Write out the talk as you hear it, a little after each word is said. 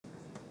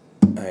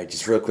Alright,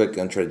 just real quick, I'm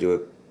going to try to do a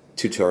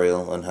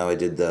tutorial on how I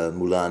did the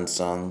Mulan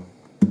song.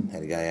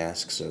 Had a guy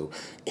ask, so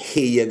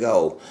here you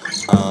go.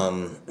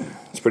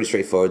 It's pretty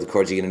straightforward. The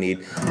chords you're going to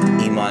need: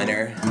 E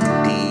minor,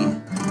 D,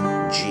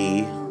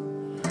 G,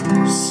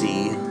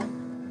 C.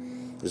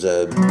 There's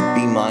a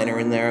B minor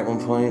in there at one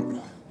point.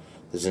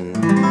 There's an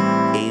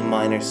A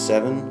minor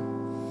 7.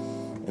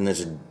 And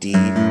there's a D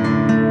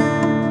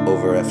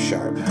over F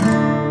sharp.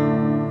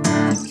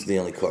 It's the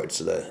only chord.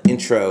 So the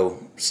intro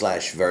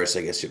slash verse,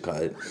 I guess you'd call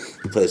it.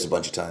 We play this a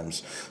bunch of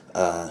times.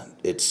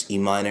 It's E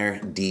minor,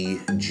 D,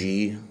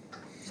 G,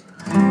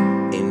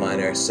 A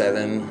minor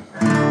 7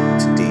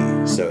 to D.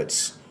 So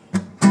it's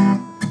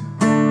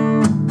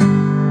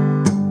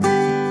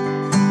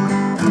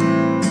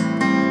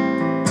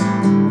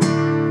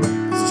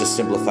just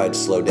simplified,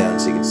 slow down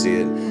so you can see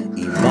it.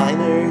 E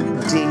minor,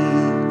 D,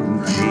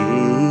 G,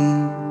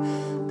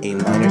 A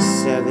minor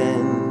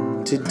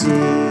 7 to D.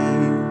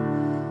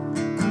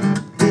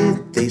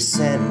 Did they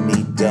send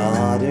me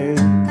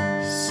daughters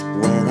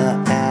when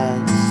I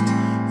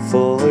asked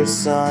for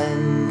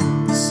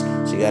sons?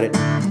 So you got it.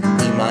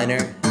 E minor,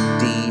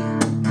 D,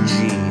 G,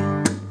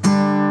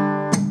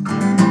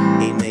 A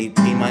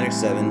minor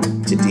 7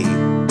 to D.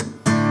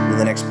 And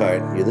the next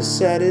part, you're the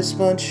saddest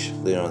bunch.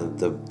 You know,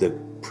 the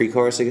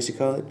pre-chorus, I guess you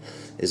call it,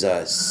 is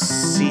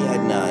C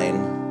add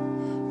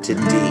 9 to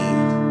D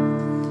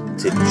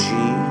to G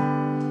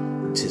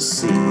to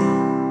C,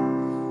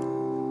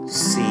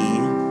 C,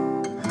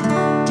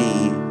 D,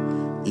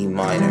 E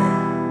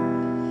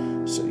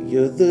minor. So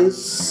you're the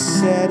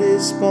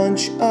saddest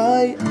bunch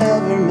I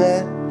ever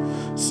met.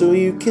 So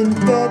you can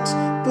bet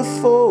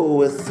before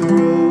we're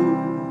through,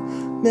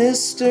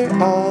 Mr.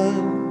 I'll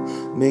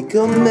make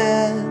a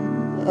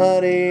man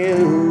out of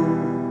you.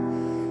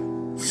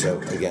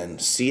 So again,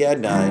 C add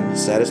 9,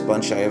 saddest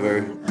bunch I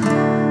ever,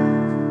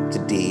 to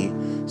D,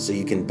 so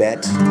you can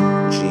bet,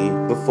 G,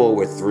 before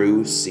we're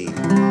through, C,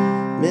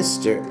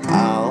 Mr.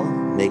 I'll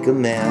make a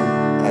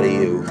man out of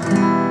you.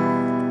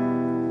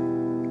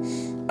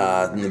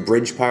 And the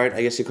bridge part,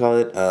 I guess you call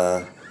it,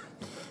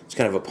 it's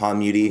kind of a palm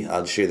muty.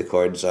 I'll just show you the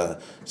chords.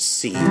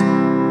 C,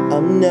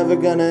 I'm never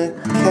gonna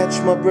catch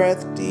my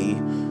breath, D.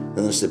 Then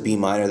there's the B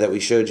minor that we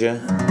showed you.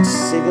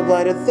 Say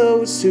goodbye to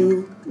those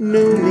who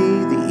knew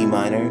me, the E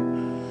minor.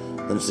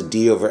 Then it's the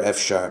D over F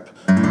sharp.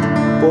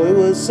 Boy,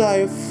 was I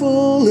a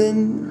fool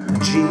in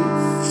G,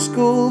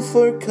 school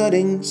for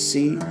cutting,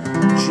 C,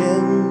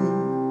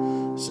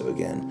 gym. So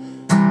again,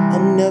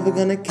 I'm never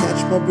gonna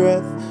catch my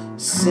breath.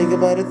 Say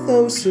goodbye to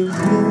those who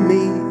knew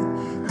me.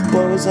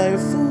 Boy, was I a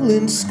fool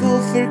in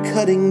school for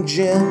cutting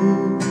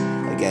gym.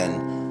 Again,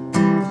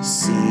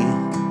 C,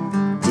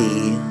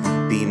 D,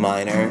 B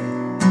minor,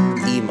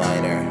 E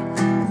minor,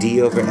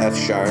 D over F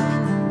sharp,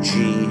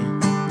 G,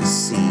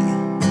 C.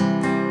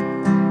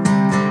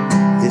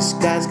 This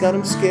guy's got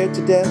him scared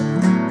to death.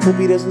 Hope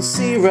he doesn't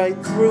see right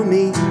through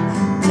me.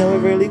 Now I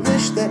really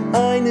wish that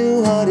I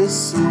knew how to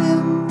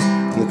swim.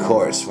 And the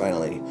chorus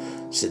finally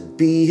said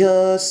B,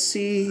 a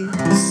C,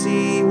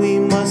 C, we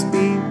must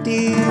be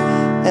D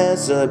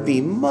as a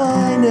B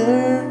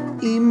minor,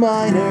 E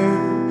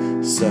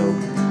minor. So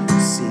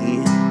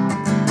C,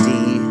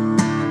 D,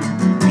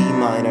 B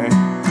minor,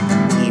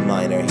 E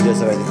minor. He does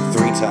that, I think,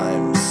 3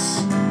 times.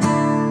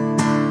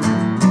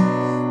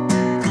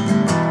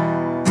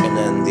 And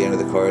then the end of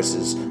the chorus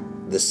is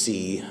the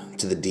C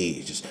to the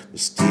D. Just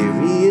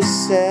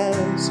mysterious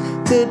as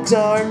the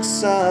dark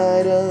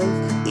side of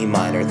E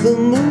minor, the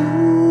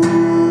moon.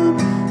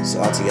 So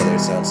altogether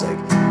it sounds like,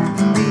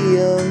 be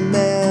a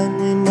man,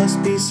 we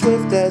must be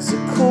swift as a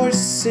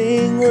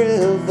coursing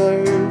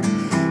river,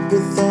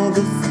 with all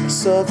the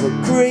force of a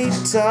great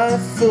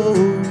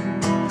typhoon,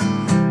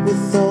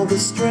 with all the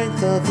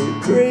strength of a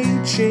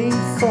raging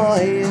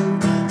fire,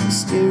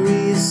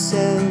 mysterious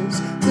as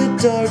the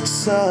dark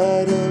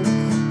side of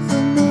the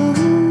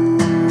moon.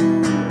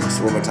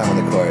 So one more time on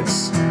the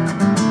chords.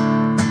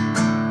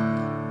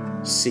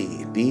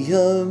 C, be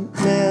a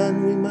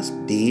man, we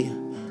must be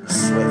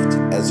swift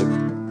as a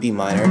B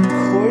minor,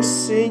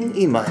 coursing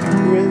E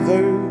minor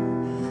river.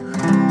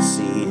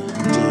 C,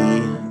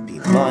 D, B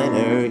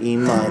minor, E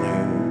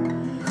minor.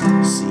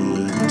 C,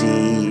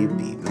 D,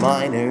 B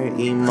minor,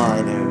 E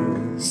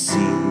minor, C.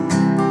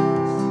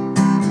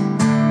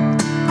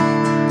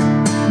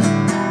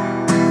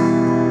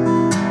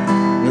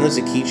 And then there's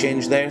a key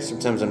change there.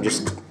 Sometimes I'm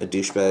just a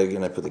douchebag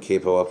and I put the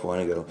capo up when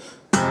I go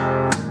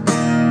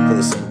play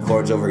the same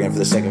chords over again for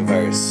the second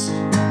verse.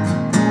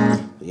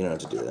 But you don't have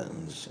to do that.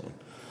 I'm just saying.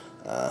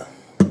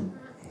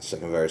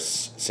 Second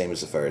verse, same as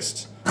the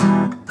first.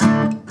 And,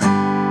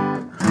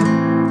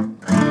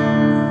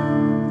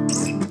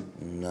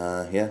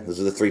 yeah, those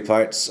are the 3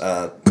 parts.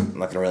 I'm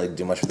not going to really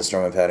do much with the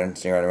strumming pattern,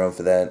 so you're on your own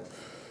for that.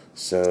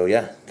 So,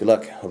 yeah, good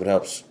luck. Hope it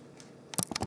helps.